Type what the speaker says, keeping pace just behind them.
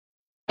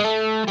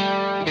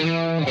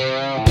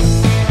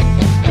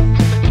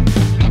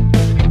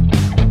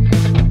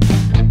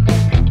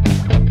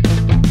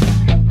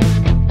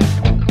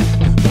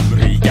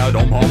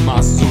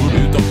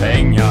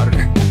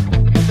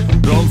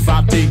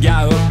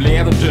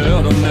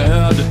nöd och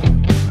nöd.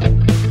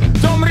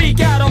 De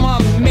rika de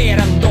har mer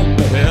än de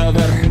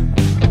behöver.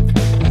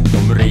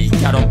 De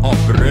rika de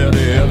har bröd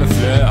i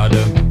överflöd.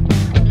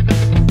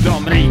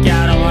 De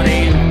rika de har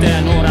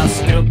inte några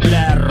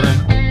skrupler.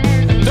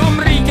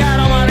 De rika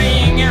de har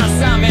inga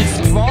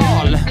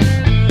samvetskval.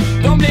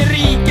 De blir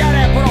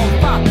rikare på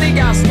de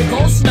fattigas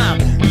bekostnad.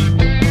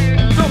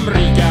 De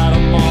rika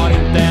de har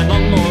inte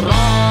någon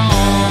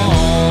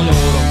moral.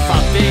 Och de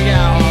fattiga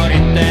har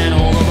inte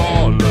någon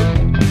val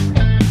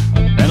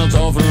än att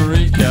ta från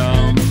rika.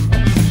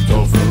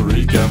 Ta från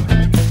rika.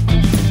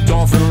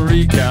 Ta från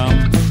rika.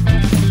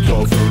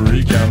 Ta från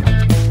rika.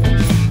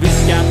 Vi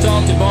ska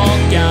ta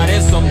tillbaka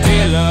det som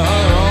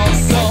tillhör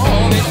oss.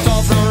 Och vi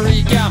tar från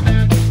rika.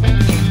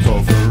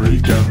 Ta från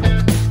rika.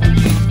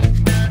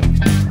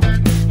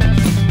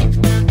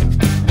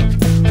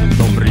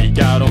 De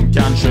rika de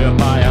kan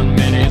köpa en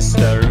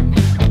minister.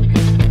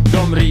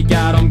 De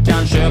rika de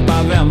kan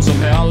köpa vem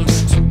som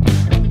helst.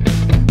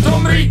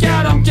 De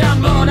rika de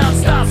kan mörda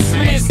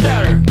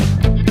statsminister.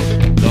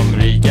 De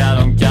rika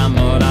de kan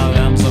mörda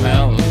vem som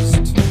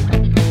helst.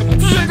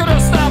 Försök att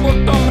rösta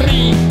bort de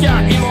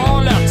rika i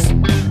valet.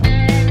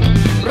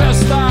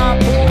 Rösta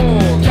på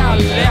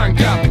Kalle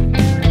Anka.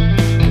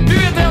 Du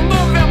vet ändå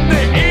vem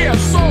det är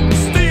som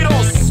styr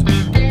oss.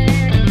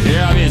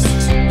 Ja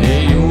visst, det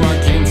är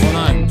Joakim från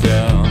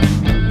Anka.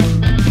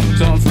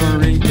 Ta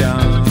från rika.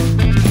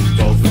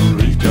 Ta från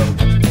rika.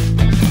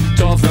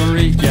 Ta från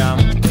rika.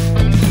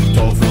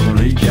 Ta från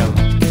rika.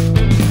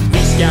 Vi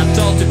ska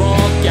ta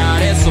tillbaka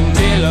det som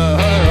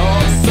tillhör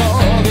oss.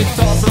 Och vi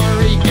tar från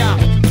rika.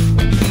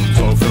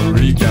 Ta från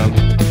rika.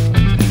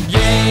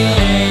 Yeah,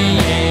 yeah,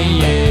 yeah,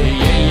 yeah,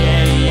 yeah,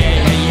 yeah,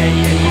 yeah, yeah,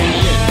 yeah.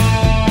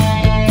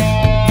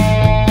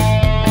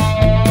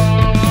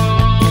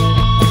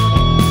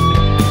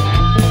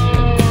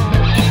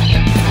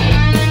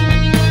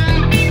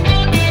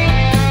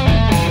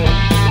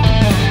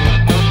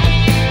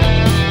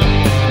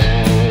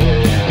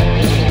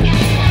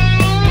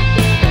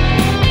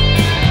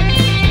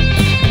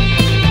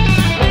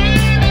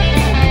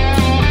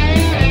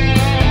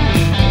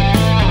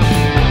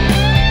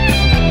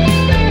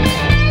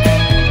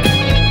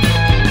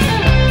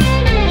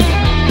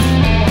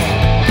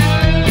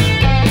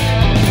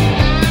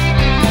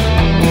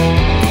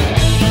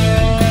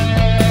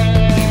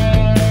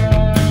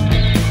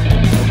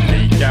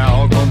 Rika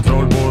har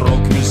kontroll på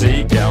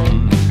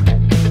rockmusiken.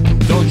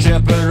 De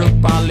köper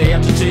upp all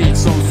ledtid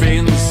som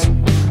finns.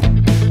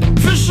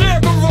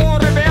 Försök att vara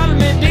rebell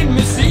med din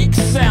musik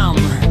sen.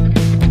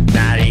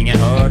 När ingen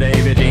hör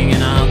dig vet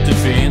ingen att du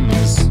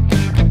finns.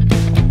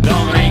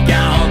 De rika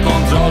har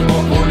kontroll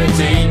på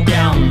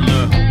politiken.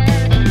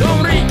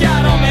 De rika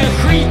de är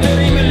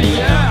skiter i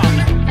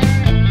miljön.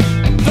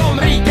 De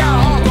rika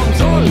har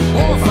kontroll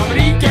på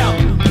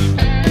fabriken.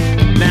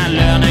 När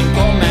lönen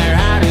kommer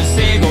här du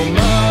seg och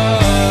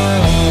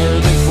mör.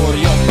 Du får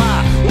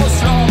jobba och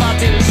slava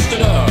tills du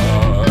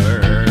dör.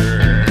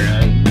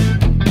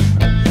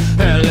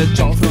 Eller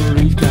ta från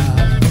rika.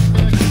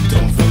 Ta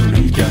från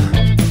rika.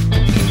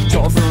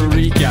 Ta från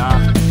rika.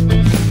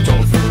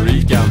 Ta från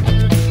rika.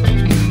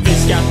 Vi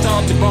ska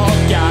ta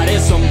tillbaka det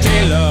som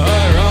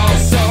tillhör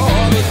oss.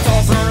 Och vi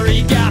tar från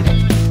rika.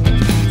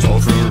 Ta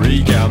från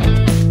rika.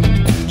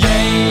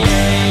 Yeah, yeah,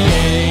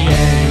 yeah,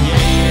 yeah,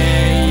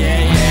 yeah,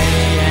 yeah,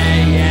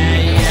 yeah, yeah,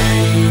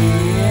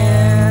 yeah.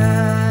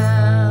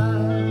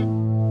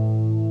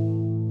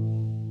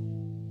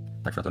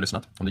 Tack för att du har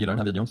lyssnat. Om du gillar den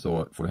här videon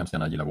så får du hemskt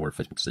gärna gilla vår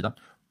Facebook-sida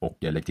och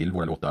lägg till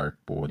våra låtar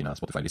på dina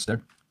Spotify-listor.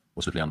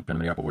 Och slutligen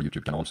prenumerera på vår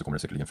YouTube-kanal så kommer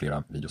det säkerligen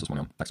flera videos så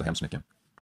småningom. Tack så hemskt mycket.